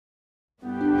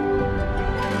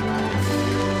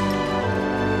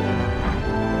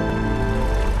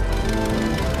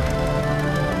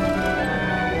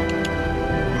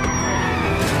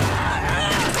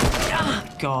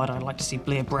God, I'd like to see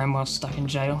Blair Bramwell stuck in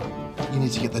jail. You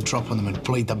need to get the drop on them and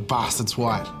bleed the bastards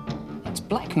white. It's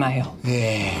blackmail.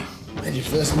 Yeah. Made your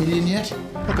first million yet?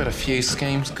 I've got a few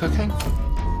schemes cooking.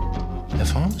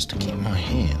 If I was to get my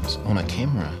hands on a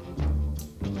camera,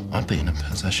 I'd be in a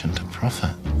position to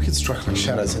profit. We could strike like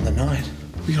shadows in the night.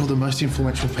 We got all the most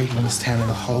influential people in this town in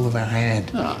the whole of our hand.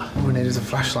 All we need is a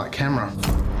flashlight camera.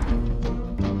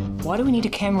 Why do we need a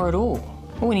camera at all?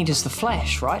 All we need is the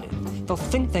flash, right? They'll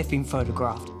think they've been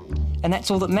photographed, and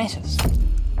that's all that matters.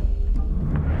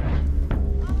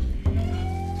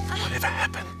 Whatever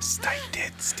happens, stay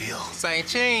dead still. Say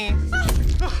cheese.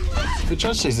 If the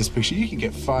judge sees this picture, you could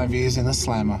get 5 years in the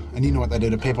slammer. And you know what they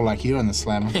do to people like you in the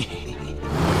slammer.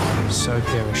 So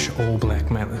perish all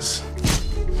blackmailers.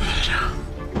 Murder.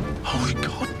 Holy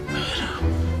God, murder.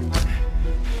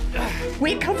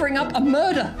 We're covering up a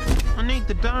murder. I need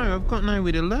the dough. I've got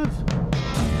nowhere to live.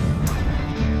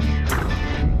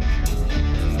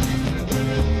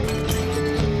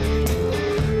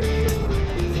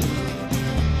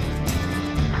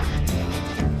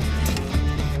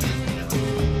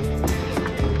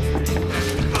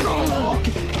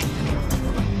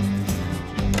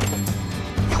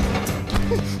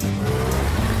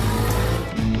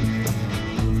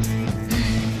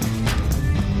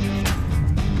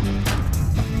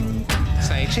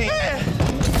 Say cheese.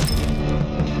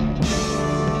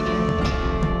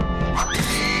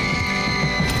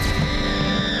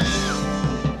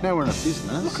 Now we're in a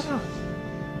business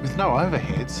with no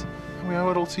overheads, and we owe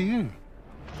it all to you.